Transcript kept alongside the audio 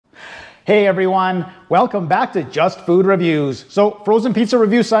Hey everyone, welcome back to Just Food Reviews. So Frozen Pizza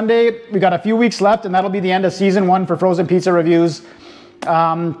Review Sunday, we got a few weeks left and that'll be the end of season 1 for Frozen Pizza Reviews.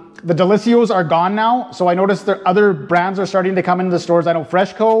 The Delicios are gone now, so I noticed that other brands are starting to come into the stores. I know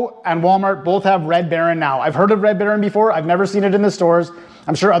Freshco and Walmart both have Red Baron now. I've heard of Red Baron before, I've never seen it in the stores.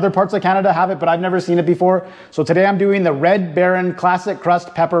 I'm sure other parts of Canada have it, but I've never seen it before. So today I'm doing the Red Baron Classic Crust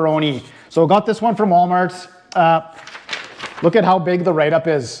Pepperoni. So I got this one from Walmart. Look at how big the write-up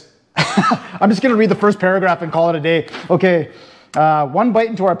is. I'm just gonna read the first paragraph and call it a day. Okay, one bite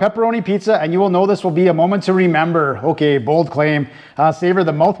into our pepperoni pizza and you will know this will be a moment to remember. Okay, bold claim. Savor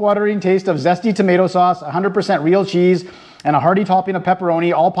the mouth-watering taste of zesty tomato sauce, 100% real cheese, and a hearty topping of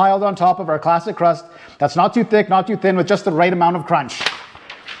pepperoni, all piled on top of our classic crust that's not too thick, not too thin, with just the right amount of crunch.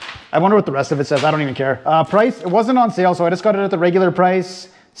 I wonder what the rest of it says. I don't even care. Price, it wasn't on sale, so I just got it at the regular price.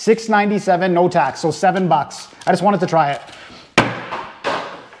 $6.97, no tax, so $7. I just wanted to try it.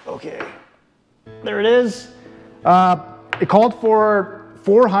 Okay, there it is. It called for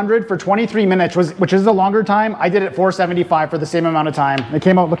 400 for 23 minutes, which is a longer time. I did it 475 for the same amount of time. It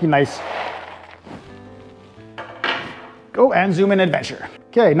came out looking nice. Go and zoom in adventure.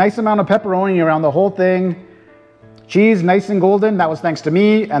 Okay, nice amount of pepperoni around the whole thing. Cheese, nice and golden. That was thanks to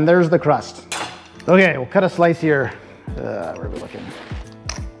me. And there's the crust. Okay, we'll cut a slice here. Where are we looking?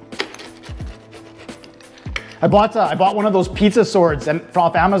 I bought one of those pizza swords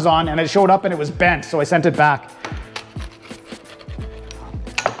off Amazon and it showed up and it was bent, so I sent it back.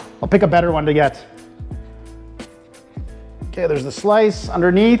 I'll pick a better one to get. Okay, there's the slice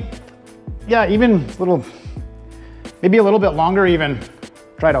underneath. Yeah, even a little, maybe a little bit longer even.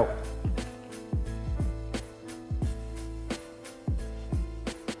 Try it out.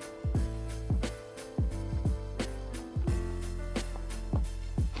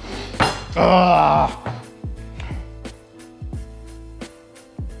 Ugh.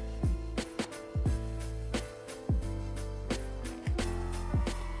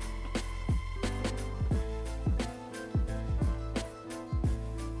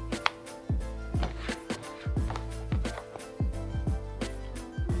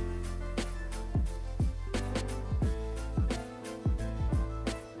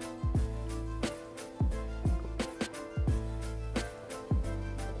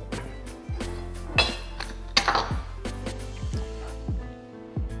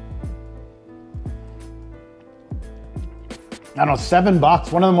 I don't know,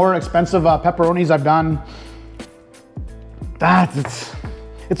 $7. One of the more expensive pepperonis I've done.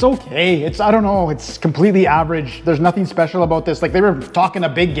 It's okay. I don't know, it's completely average. There's nothing special about this. Like, they were talking a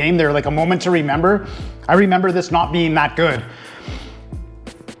big game there, like a moment to remember. I remember this not being that good.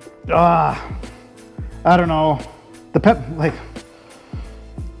 I don't know. The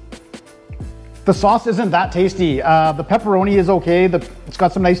sauce isn't that tasty. The pepperoni is okay. It's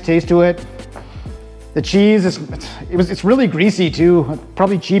got some nice taste to it. The cheese it's really greasy too.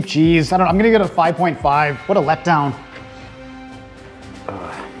 Probably cheap cheese. I don't know, I'm gonna get a 5.5. What a letdown.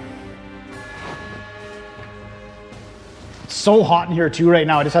 It's so hot in here too right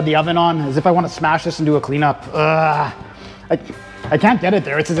now. I just had the oven on as if I want to smash this and do a cleanup. I can't get it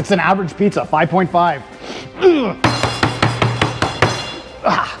there. It's an average pizza, 5.5.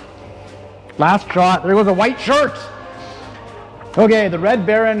 Last shot. There goes a white shirt. Okay, the Red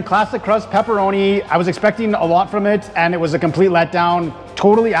Baron Classic Crust Pepperoni. I was expecting a lot from it and it was a complete letdown.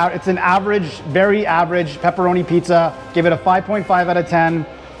 Totally out. It's an average, very average pepperoni pizza. Give it a 5.5 out of 10.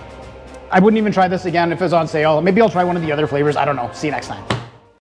 I wouldn't even try this again if it was on sale. Maybe I'll try one of the other flavors. I don't know. See you next time.